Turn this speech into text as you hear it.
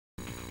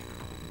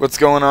What's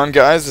going on,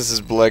 guys? This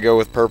is Blego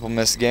with Purple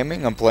Mist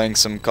Gaming. I'm playing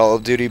some Call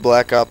of Duty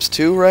Black Ops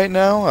 2 right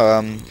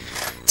now.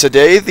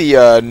 Today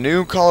the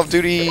new Call of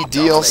Duty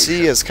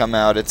DLC has come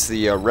out. It's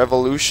the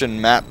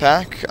Revolution map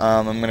pack.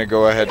 I'm going to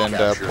go ahead and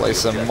play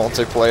some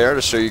multiplayer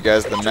to show you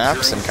guys the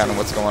maps and kind of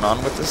what's going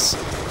on with this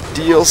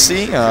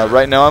DLC.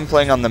 Right now I'm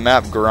playing on the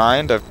map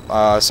Grind.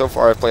 So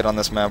far I've played on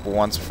this map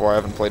once before. I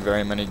haven't played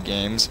very many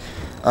games.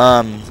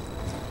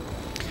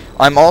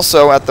 I'm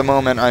also, at the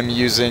moment, I'm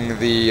using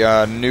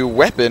the new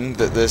weapon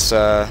that this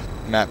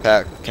map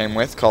pack came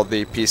with, called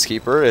the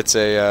Peacekeeper. It's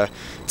an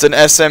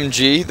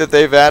SMG that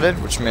they've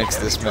added, which makes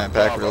this map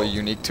pack really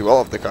unique to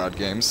all of the CoD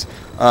games.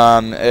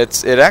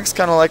 It acts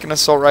kind of like an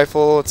assault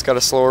rifle. It's got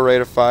a slower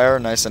rate of fire,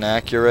 nice and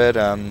accurate,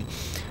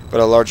 but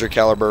a larger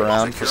caliber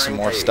round for some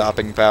more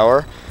stopping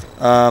power.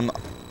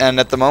 And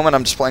at the moment,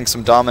 I'm just playing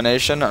some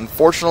domination.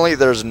 Unfortunately,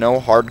 there's no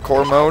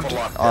hardcore mode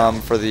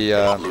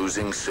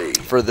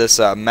for this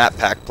map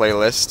pack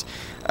playlist.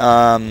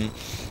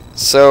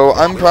 So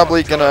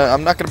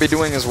I'm not gonna be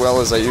doing as well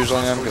as I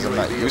usually am because I'm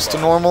not used to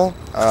normal.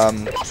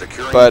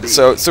 But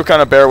so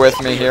kind of bear with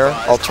me here.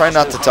 I'll try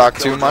not to talk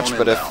too much,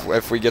 but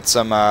if we get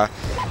some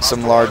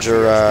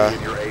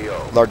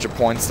larger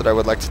points that I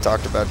would like to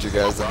talk about, you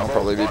guys, then I'll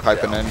probably be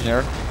piping in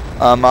here.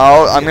 I'm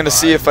going to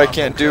see if I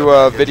can't do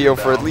a video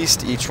for at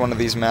least each one of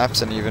these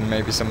maps and even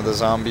maybe some of the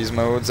zombies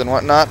modes and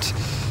whatnot.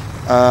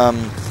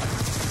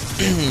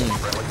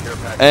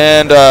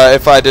 And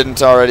if I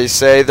didn't already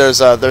say, there's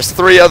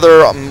 3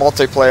 other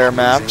multiplayer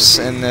maps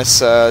in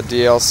this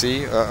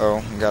DLC.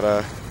 Uh-oh, got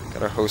a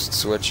host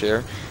switch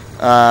here.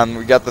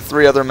 We got the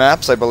 3 other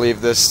maps. I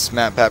believe this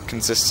map pack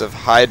consists of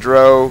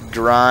Hydro,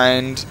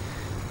 Grind,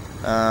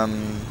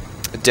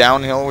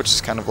 Downhill, which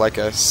is kind of like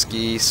a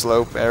ski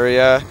slope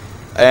area,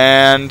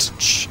 and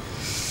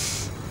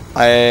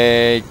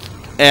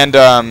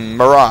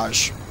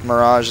Mirage.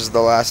 Mirage is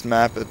the last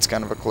map. It's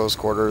kind of a close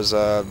quarters,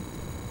 kind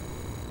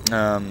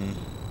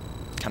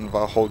of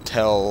a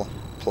hotel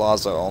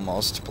plaza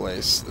almost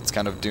place that's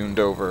kind of doomed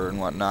over and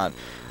whatnot.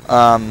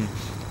 I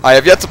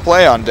have yet to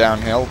play on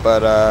Downhill,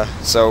 but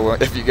so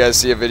if you guys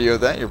see a video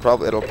of that,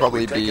 it'll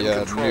probably be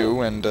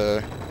new and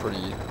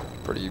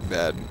pretty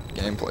bad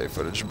gameplay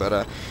footage.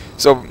 But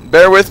so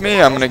bear with me.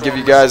 I'm gonna give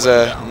you guys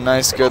a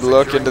nice good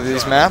look into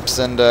these maps,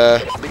 and I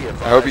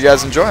hope you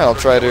guys enjoy. I'll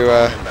try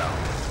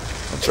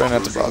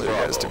not to bother you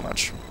guys too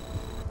much.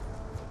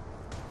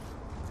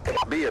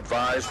 Be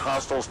advised,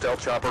 hostile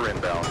stealth chopper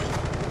inbound.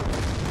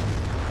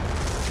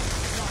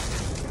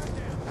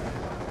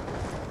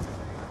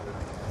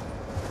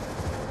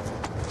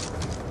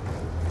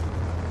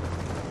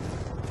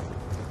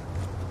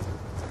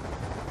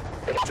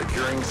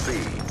 Securing C.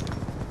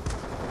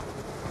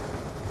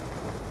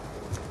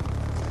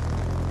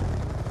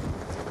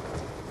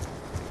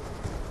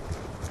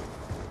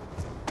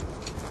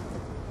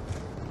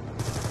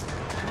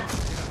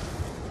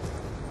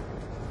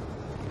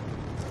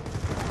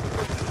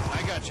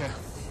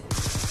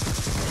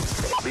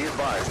 Be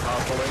advised,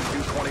 hostile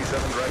MQ-27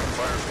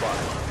 Dragonfire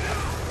spotted.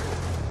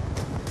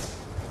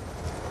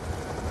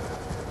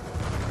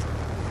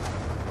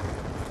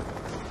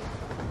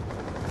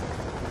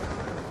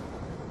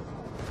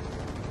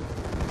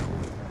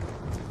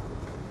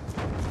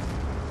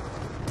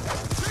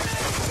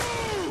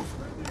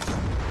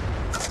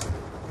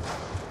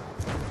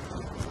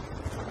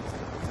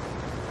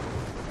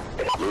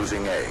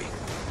 Losing A.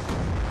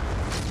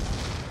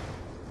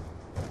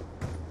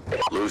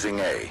 Losing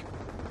A.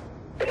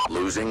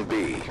 Losing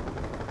B.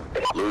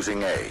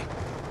 Losing A.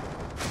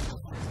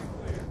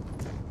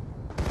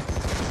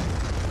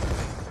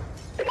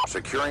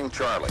 Securing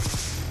Charlie.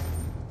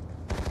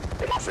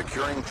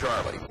 Securing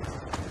Charlie.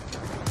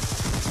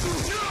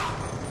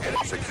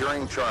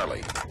 Securing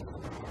Charlie.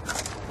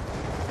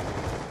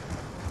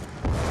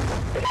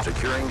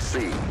 Securing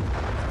C.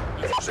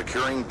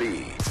 Securing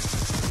B.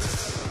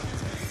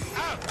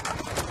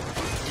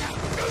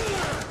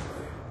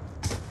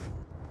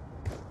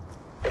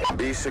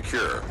 B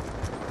secure.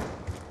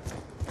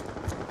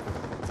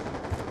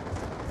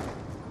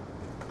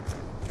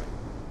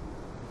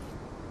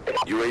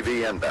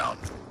 UAV inbound.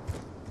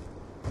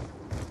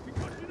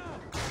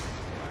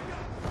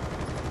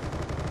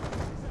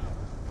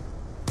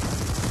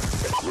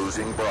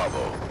 Losing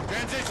Bravo.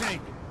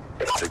 Transitioning.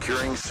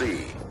 Securing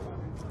C.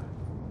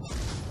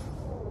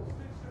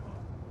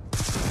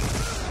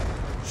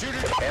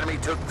 Shooter. Enemy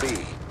took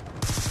B.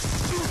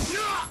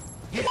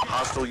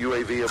 Hostile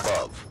UAV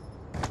above.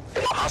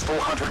 Hostile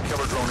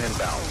hunter-killer drone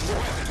inbound.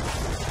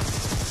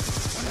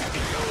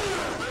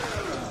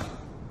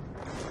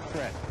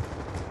 Threat.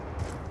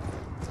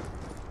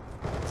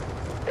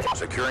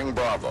 Securing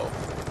Bravo.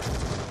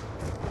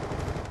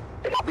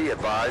 Be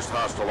advised,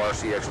 hostile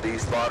RCXD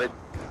spotted.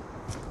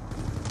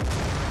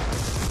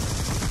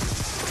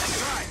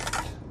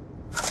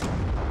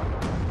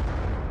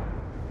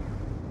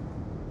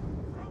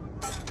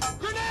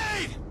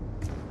 Grenade!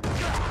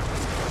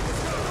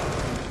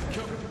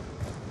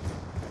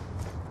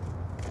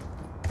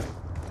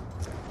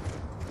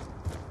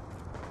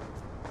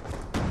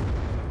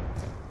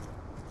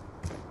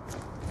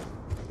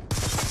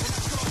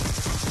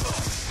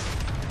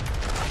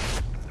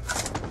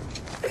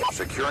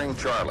 Securing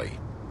Charlie.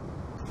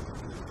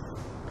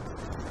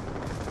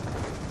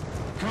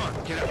 Come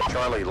on, get out.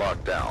 Charlie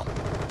locked down.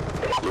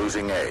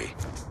 Losing A.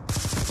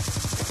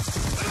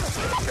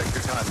 Check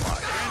your timeline.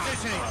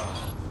 Transitioning.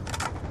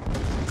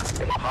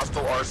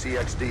 Hostile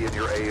RCXD in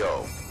your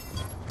AO.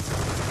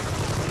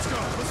 Let's go,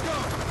 let's go.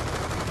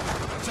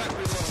 Attack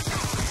reload.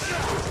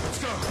 Let's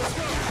go, let's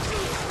go.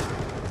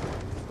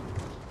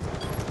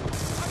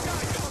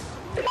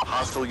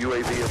 Hostile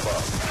UAV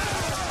above.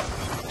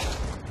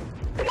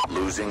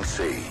 Losing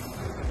C.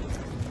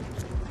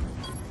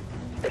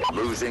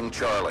 Losing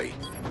Charlie.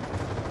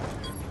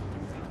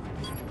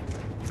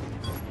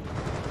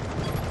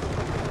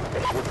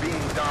 We're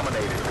being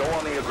dominated. Go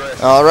on the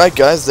aggressive. Alright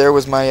guys, there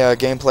was my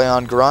gameplay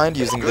on Grind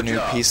using the Good new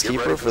job. Get Peacekeeper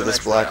ready for for the this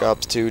next Black round.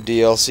 Ops 2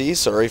 DLC.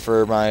 Sorry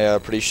for my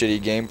pretty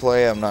shitty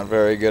gameplay. I'm not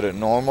very good at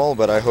normal,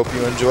 but I hope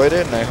you enjoyed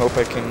it, and I hope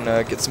I can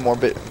get some more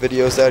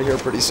videos out here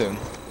pretty soon.